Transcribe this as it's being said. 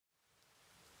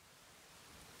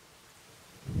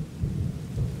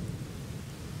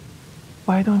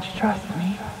Why don't you trust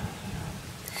me?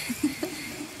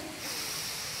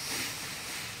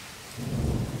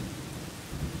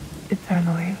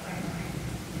 Eternally.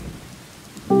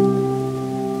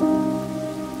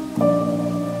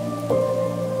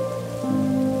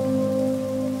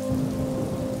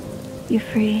 You're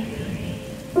free.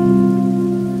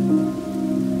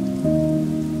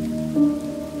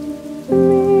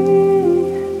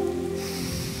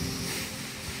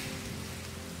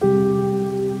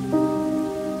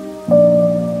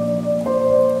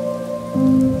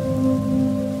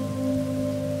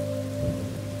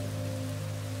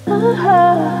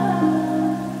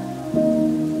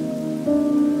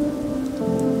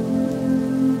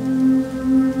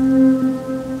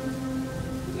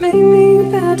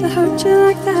 To hurt you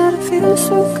like that, I feel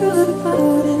so good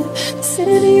about it. The sin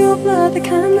in your blood, the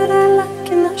kind that I like,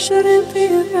 and I shouldn't be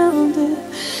around it.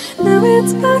 Now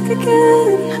it's back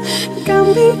again, you got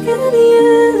me in the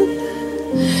end.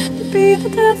 To be the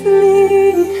death of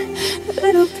me, a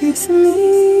little piece of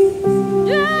me, a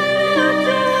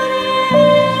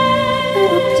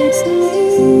little piece of me.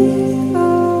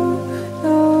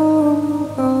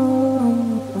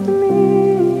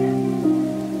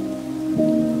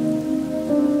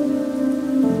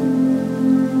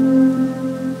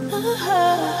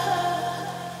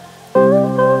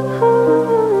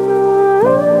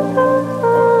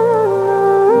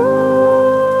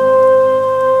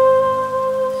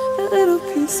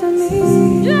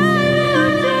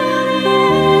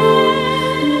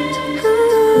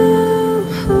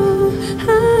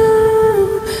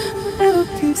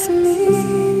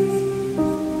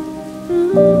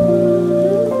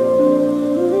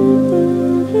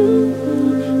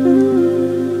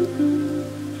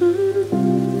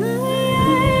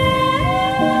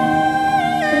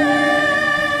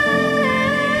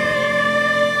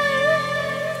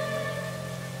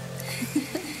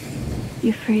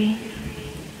 You're free.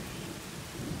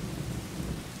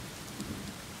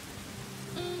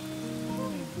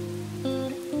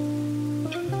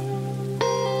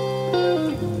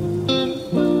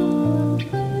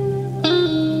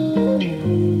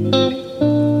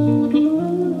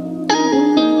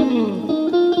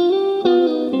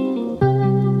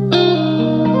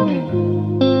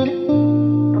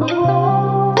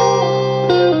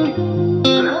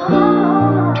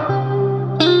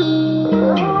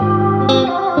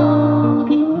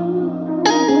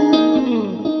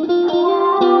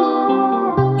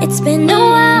 It's been a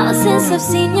while since I've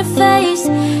seen your face.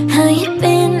 How you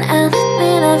been? I'll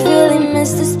admit I've really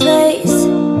missed this place.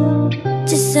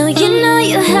 Just so you know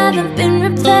you haven't been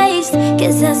replaced,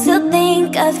 'cause I still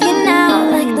think of you now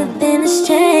like nothing has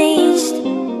changed.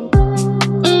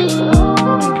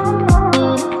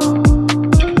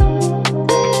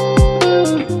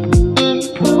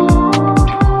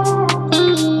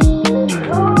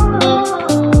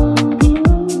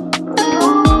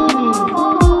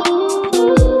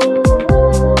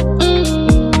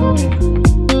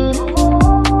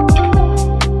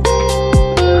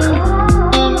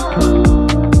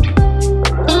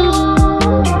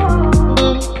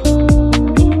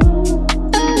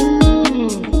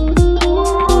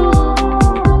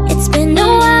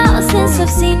 I've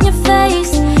seen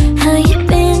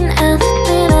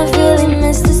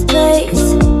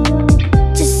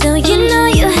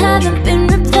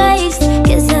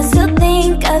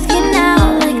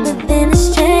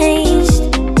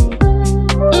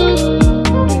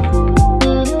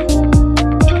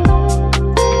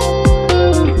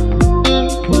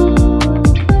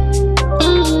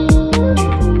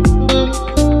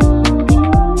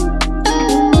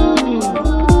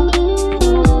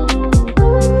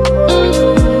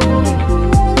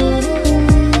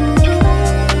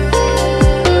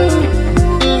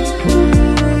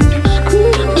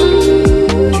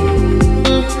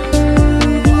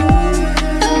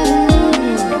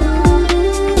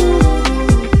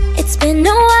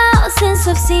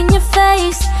your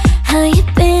face. How you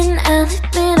been? I'll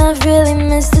admit I've really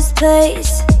missed this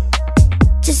place.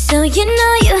 Just so you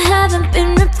know you haven't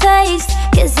been replaced,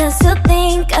 'cause I still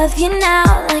think of you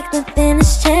now like nothing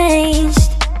has changed.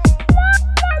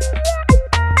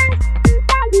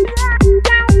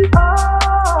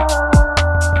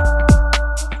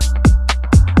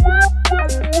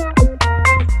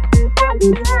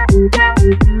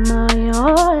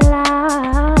 All I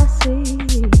see,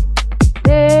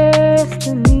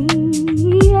 destiny,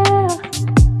 yeah.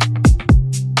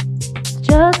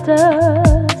 Just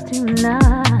us tonight.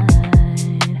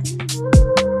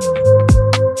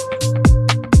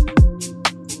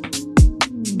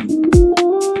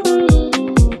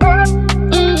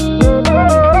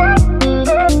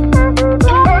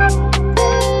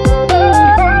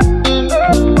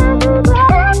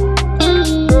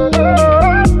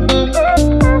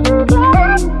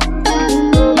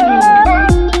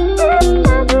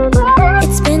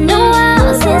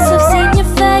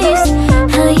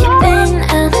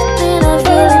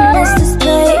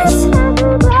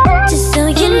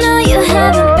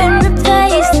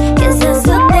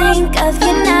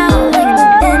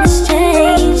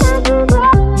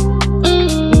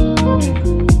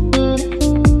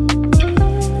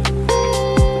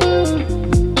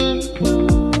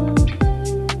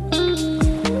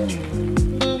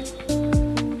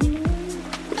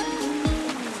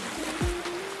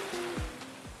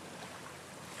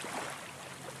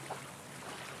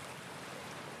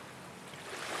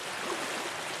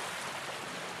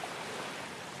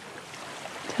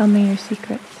 Tell me your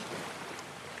secrets.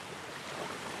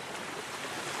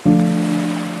 For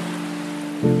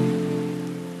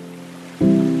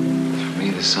me,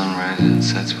 the sun rises and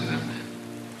sets with him.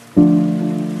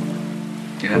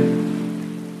 Yeah.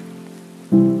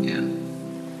 Yeah.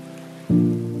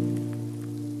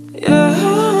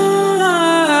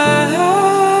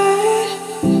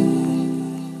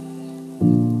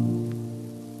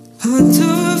 I would do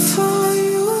it for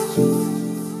you.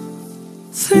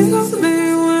 Think of me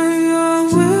when you're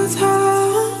with her.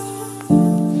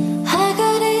 I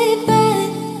got it bad,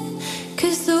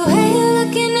 'cause the way you're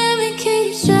looking at me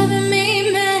keeps driving me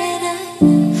mad. I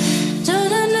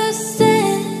don't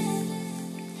understand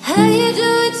how you do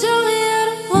it to me. I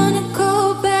don't wanna go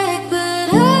back, but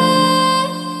I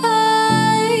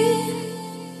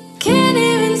can't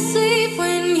even sleep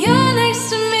when you're next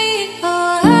to me.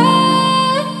 Oh,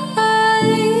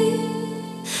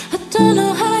 I don't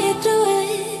know how you do it.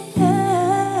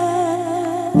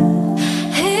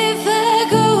 If I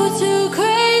go too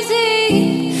crazy,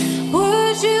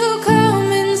 would you come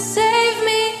and save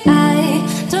me? I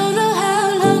don't know how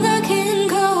long I can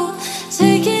go,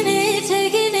 taking it,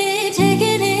 taking it,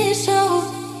 taking it slow.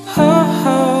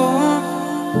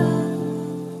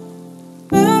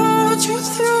 Put you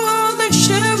through all the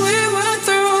shit we went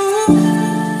through.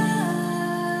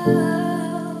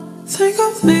 Think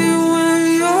of me when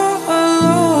you're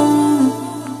alone.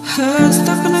 Head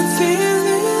stuck in a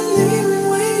feeling, leaving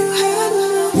when you had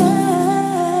enough.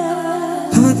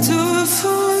 I'd do it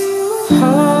for you.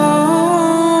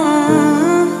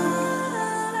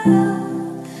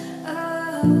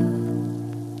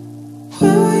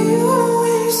 Where were you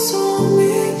when you saw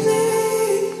me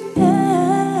bleed?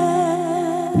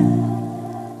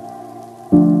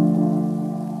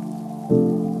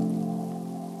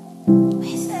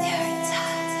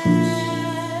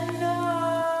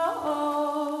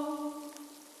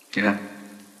 Yeah.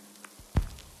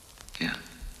 Yeah.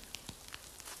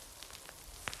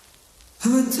 I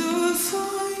would do it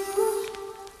for you.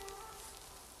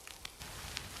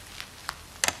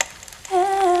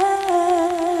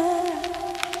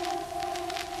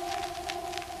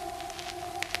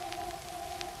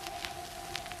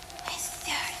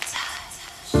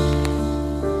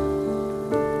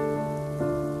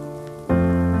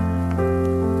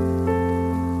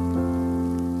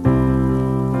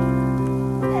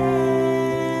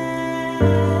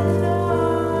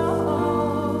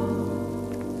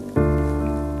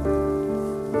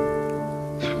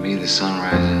 For me, the sun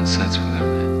rises and sets with him.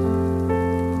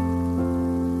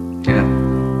 Yeah.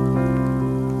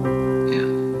 Yeah.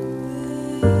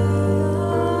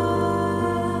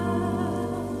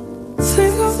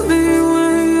 Think of me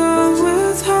when you're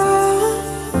with her.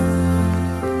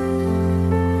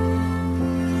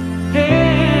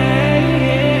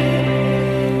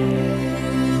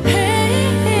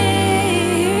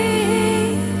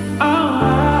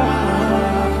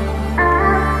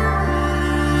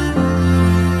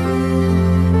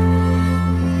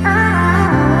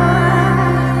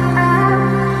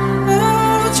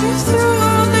 Put you through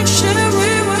all the shit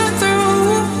we went through.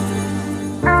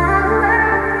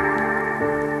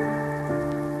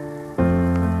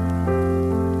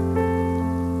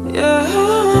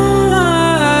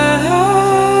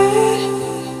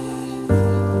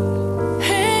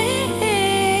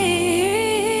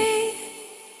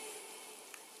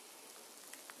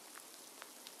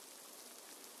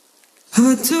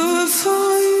 I'd do it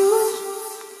for you.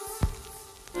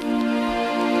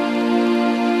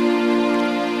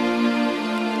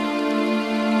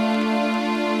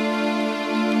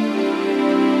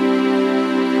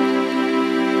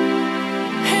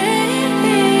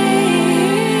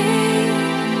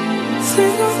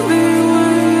 Think of me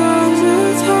when you're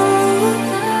with her.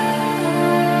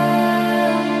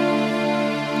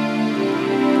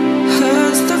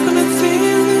 Head stuck in a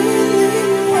feeling,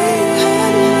 leaving when you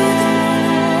had enough.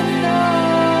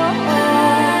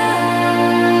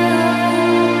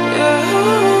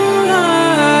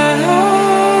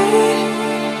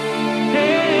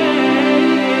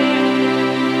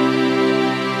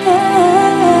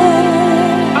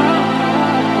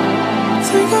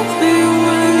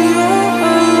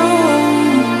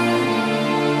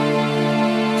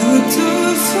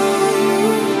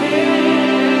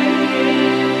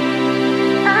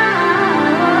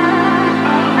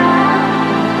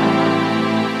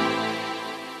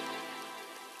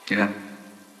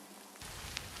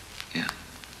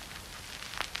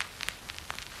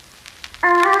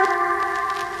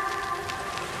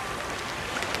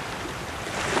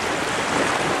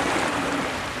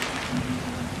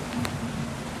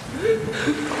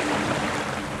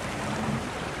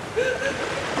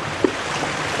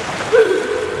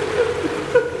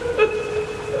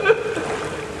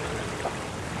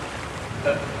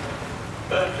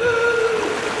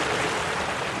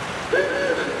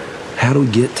 How do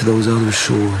we get to those other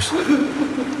shores?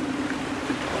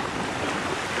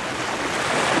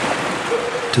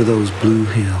 To those blue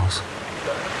hills.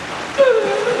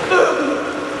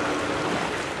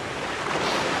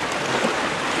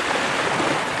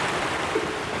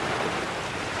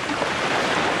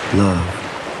 Love.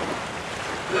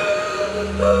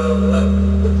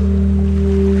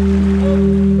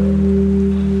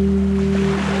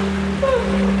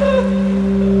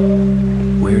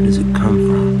 Where does it come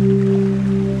from?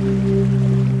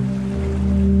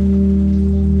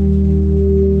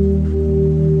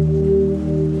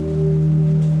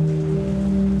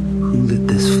 Who lit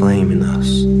this flame in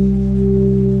us?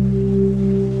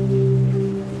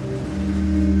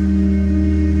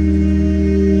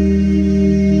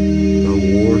 A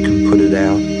war can put it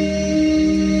out,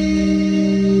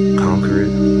 conquer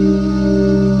it.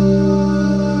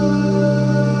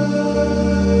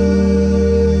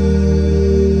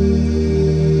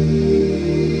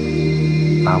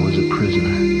 I was a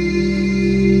prisoner.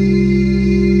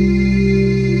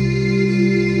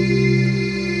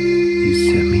 You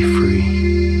set me free.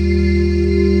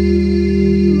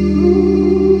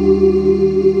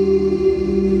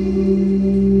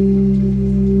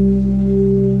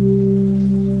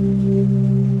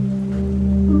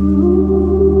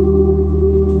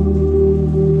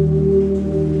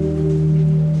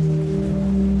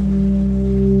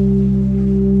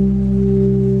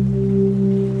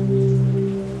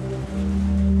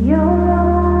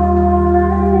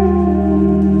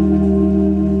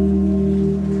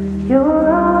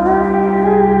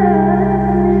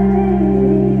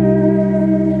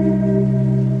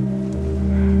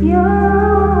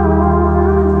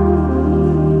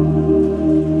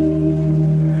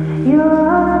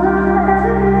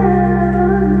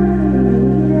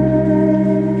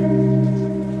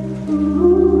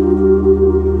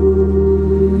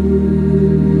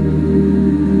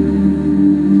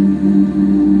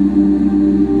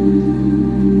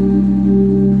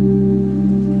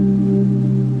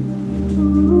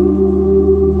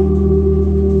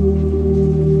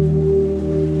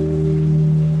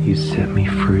 You set me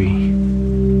free.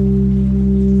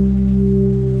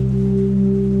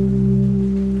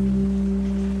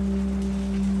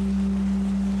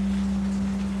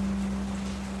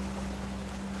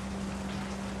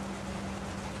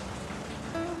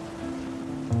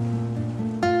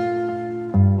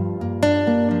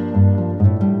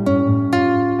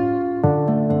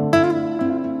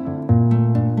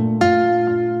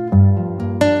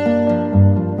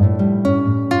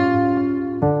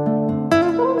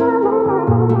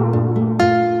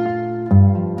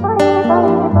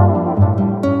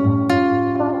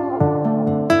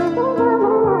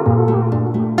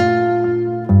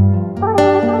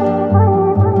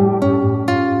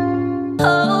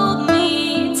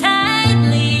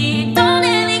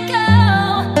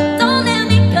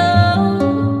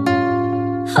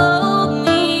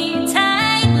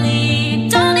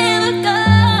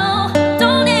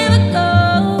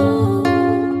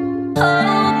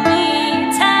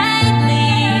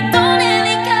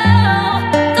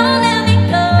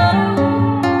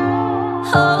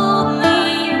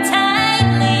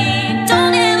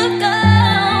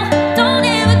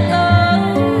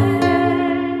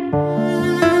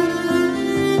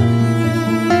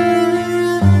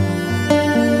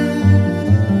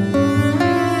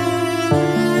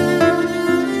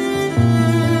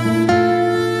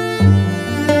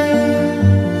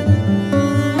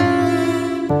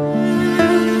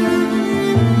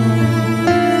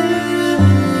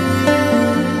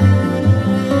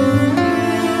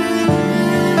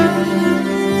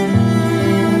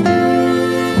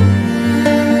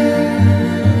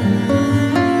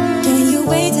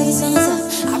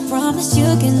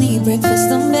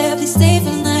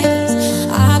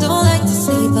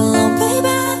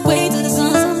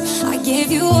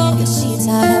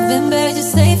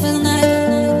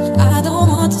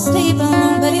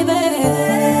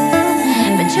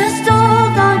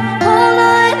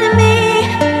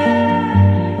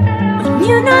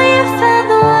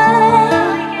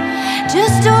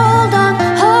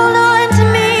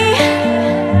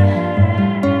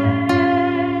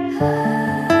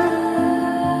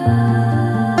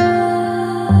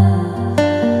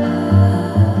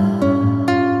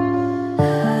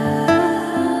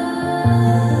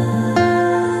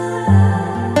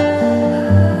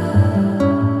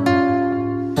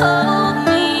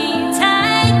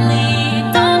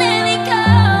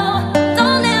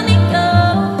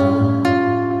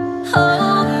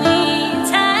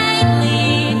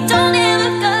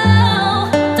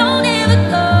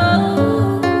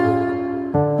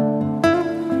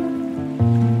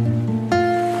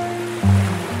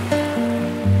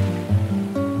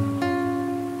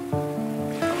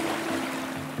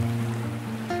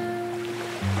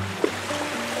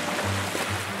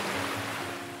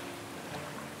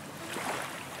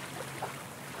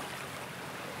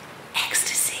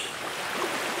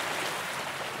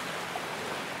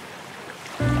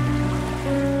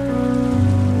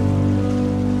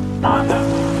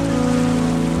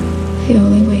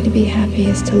 happy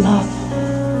is to love.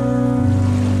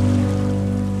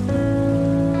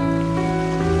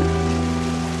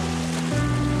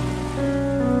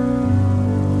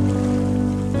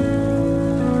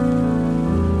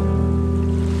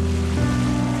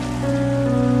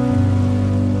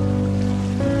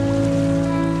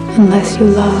 Unless you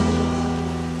love,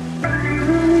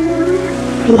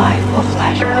 your life will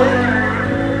flash by.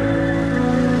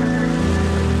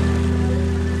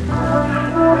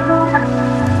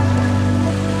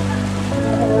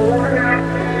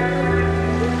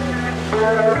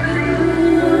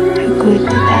 Too good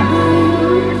to them.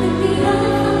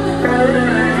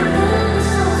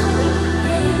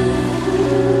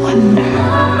 Wonder.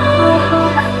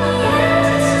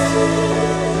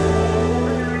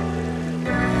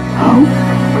 Hope.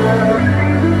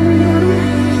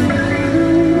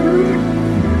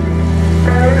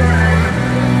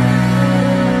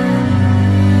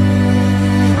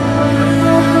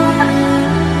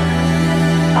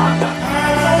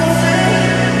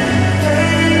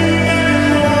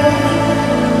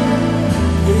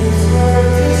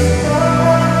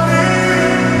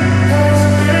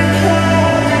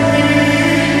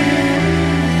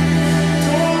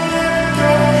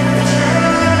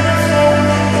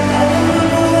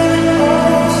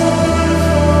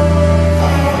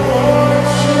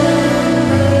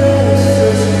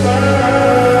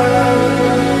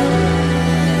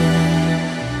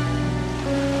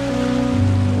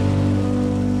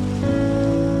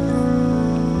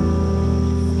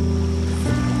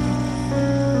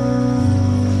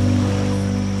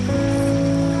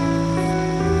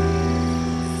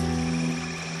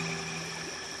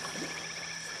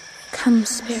 Come,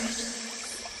 Spirit.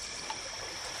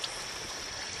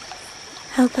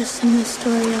 Help us in the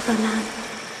story of our land.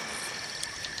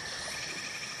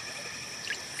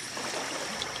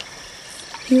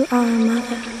 You are a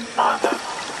mother.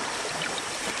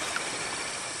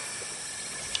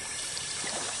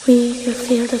 We, your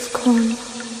field of corn.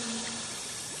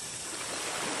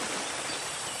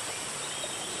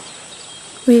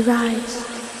 We rise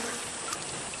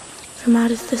from out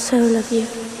of the soul of you.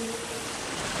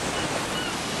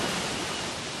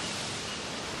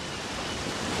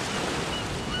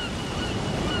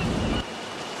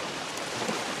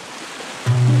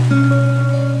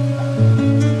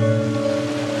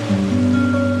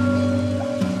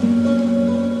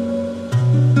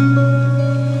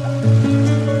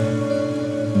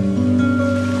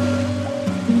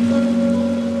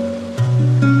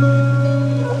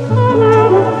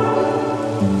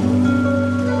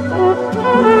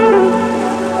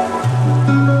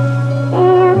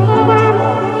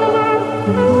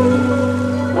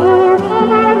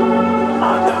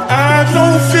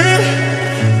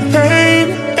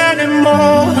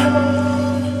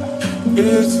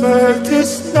 It's like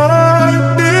this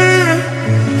nightmare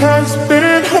has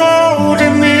been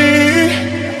holding me.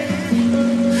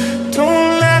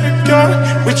 Don't let it go,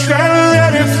 we try to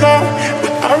let it flow,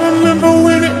 but I remember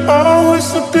when it all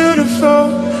was so beautiful.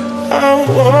 I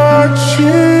watch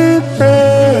you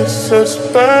pass us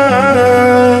by.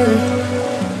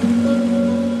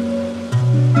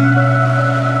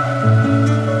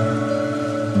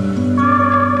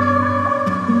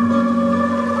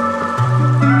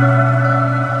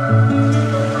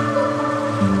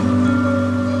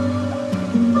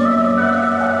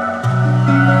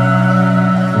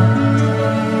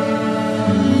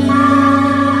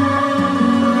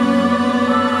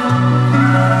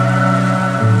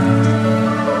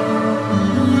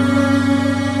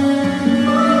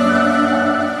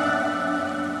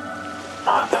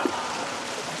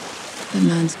 The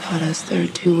nuns taught us there are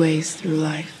two ways through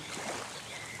life.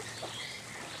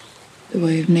 The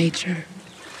way of nature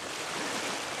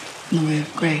and the way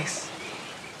of grace.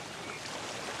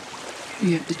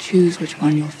 You have to choose which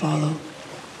one you'll follow.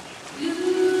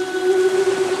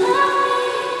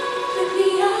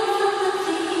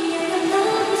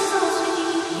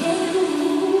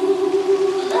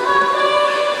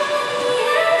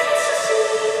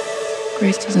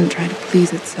 Grace doesn't try to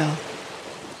please itself.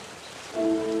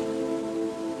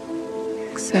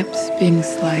 Accepts being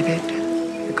slighted,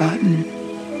 forgotten,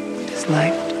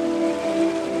 disliked.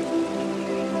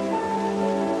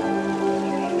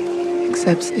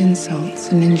 Accepts insults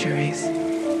and injuries.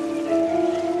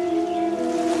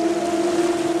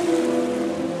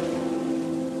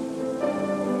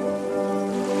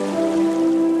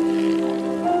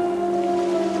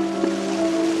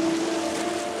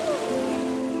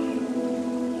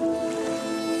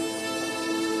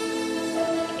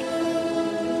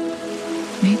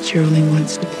 Nature only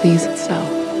wants to please itself.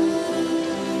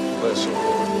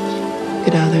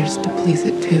 Get others to please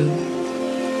it too.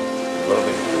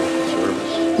 Loving.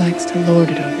 likes to lord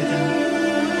it over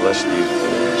them, Bless these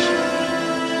boys.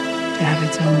 to have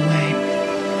its own way.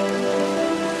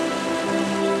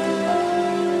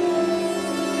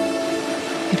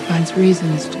 It finds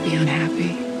reasons to be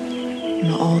unhappy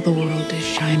when all the world is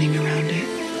shining around it,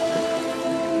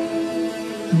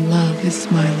 and love is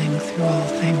smiling through all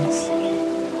things.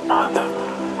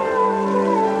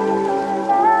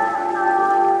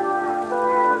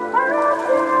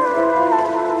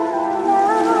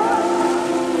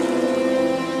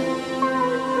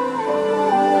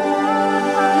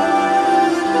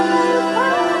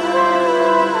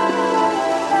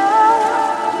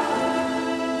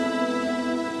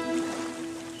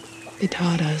 They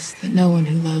taught us that no one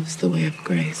who loves the way of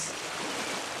grace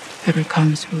ever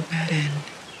comes to a bad end.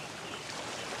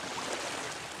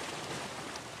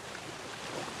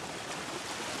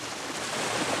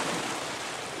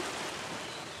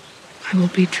 I will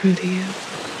be true to you,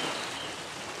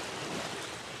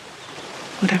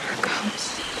 whatever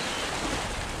comes.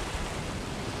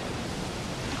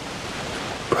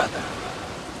 Brother.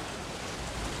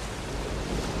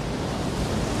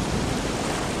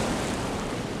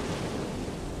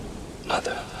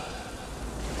 Mother.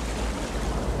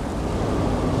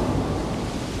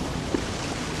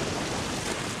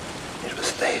 It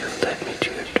was they who led me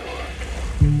to your door.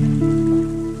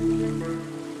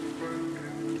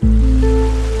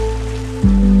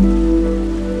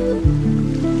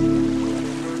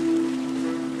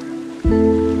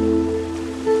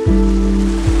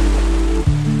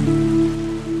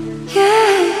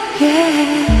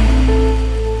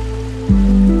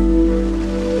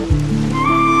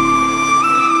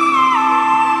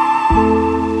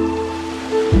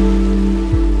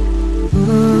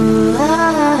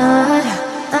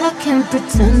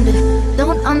 Pretend it,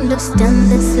 don't understand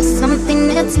this is something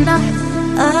that's not.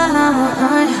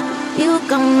 You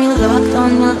got me locked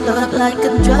on your love like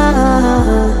a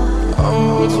drug.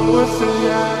 Oh, it's worth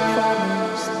it,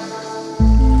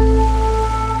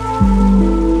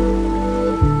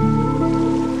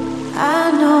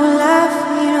 I know life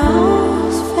ain't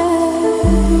always fair.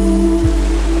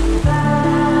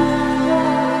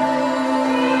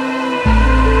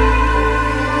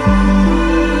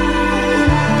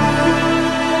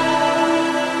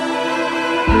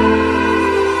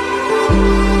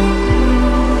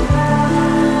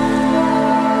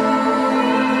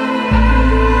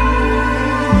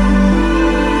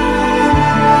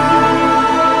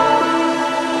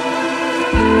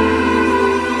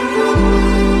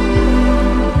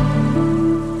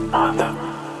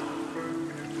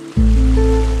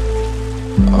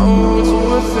 oh, it's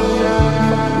worth it,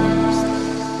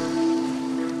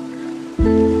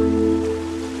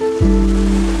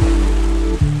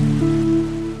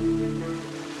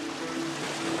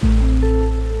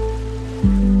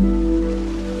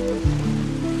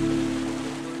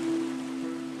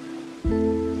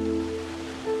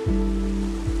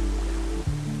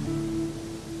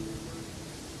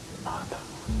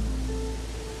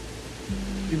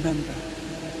 Remember,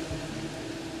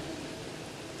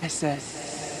 I said,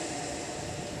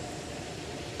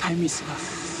 time is up.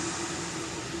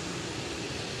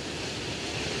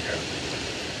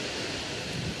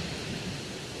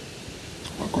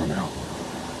 We're going out.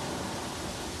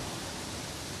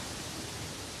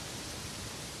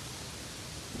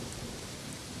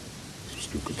 Some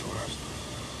stupid class.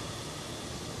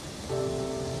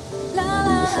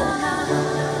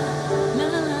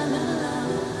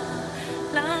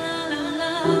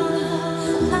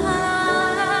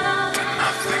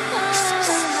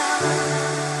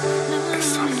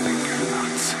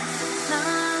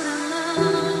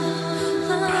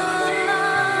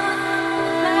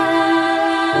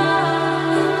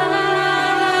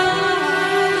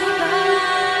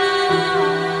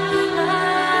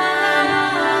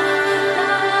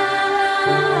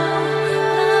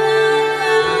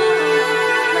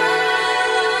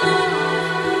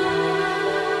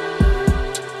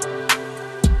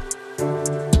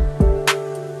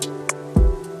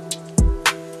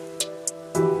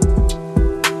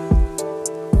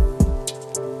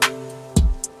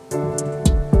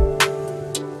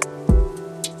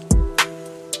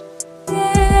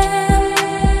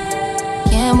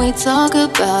 Talk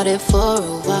about it for a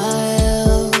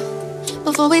while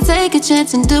before we take a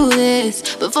chance and do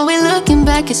this. Before we looking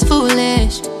back, it's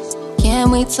foolish. Can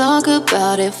we talk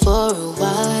about it for a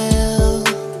while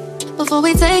before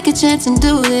we take a chance and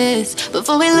do this?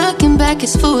 Before we looking back,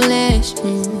 it's foolish.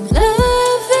 Loving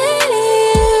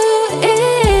you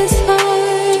is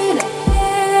hard.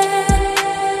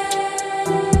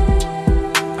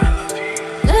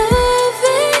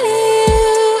 Loving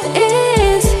you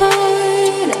is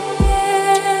hard.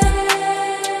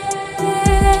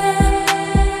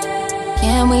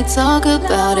 we talk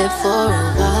about it for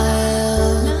a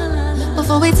while?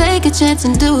 Before we take a chance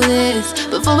and do this,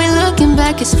 before we looking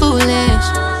back is foolish.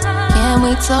 Can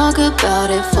we talk about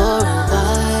it for a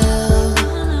while?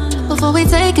 Before we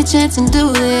take a chance and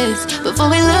do this,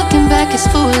 before we looking back is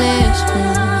foolish.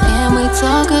 Can we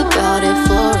talk about it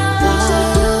for a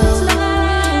while?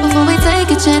 Before we take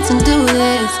a chance and do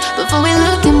this, before we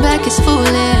looking back is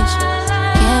foolish.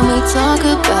 Can we talk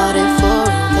about it for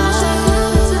a while?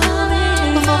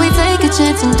 Before we take a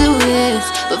chance and do this,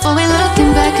 before we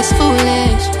looking back is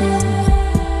foolish.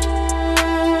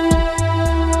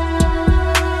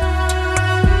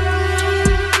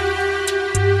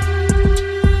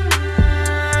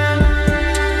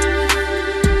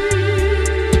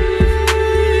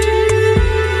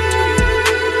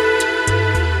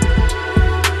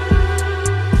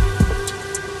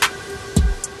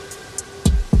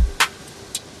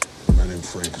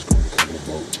 Frank is going to come in a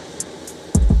boat.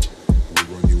 We'll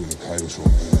run you in the pilot's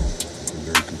room and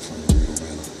there you can find a real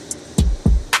manner.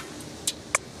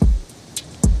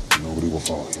 Nobody will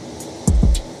follow you.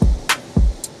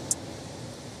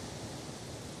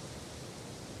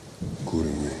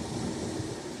 Including me.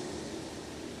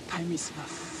 Time is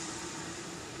rough.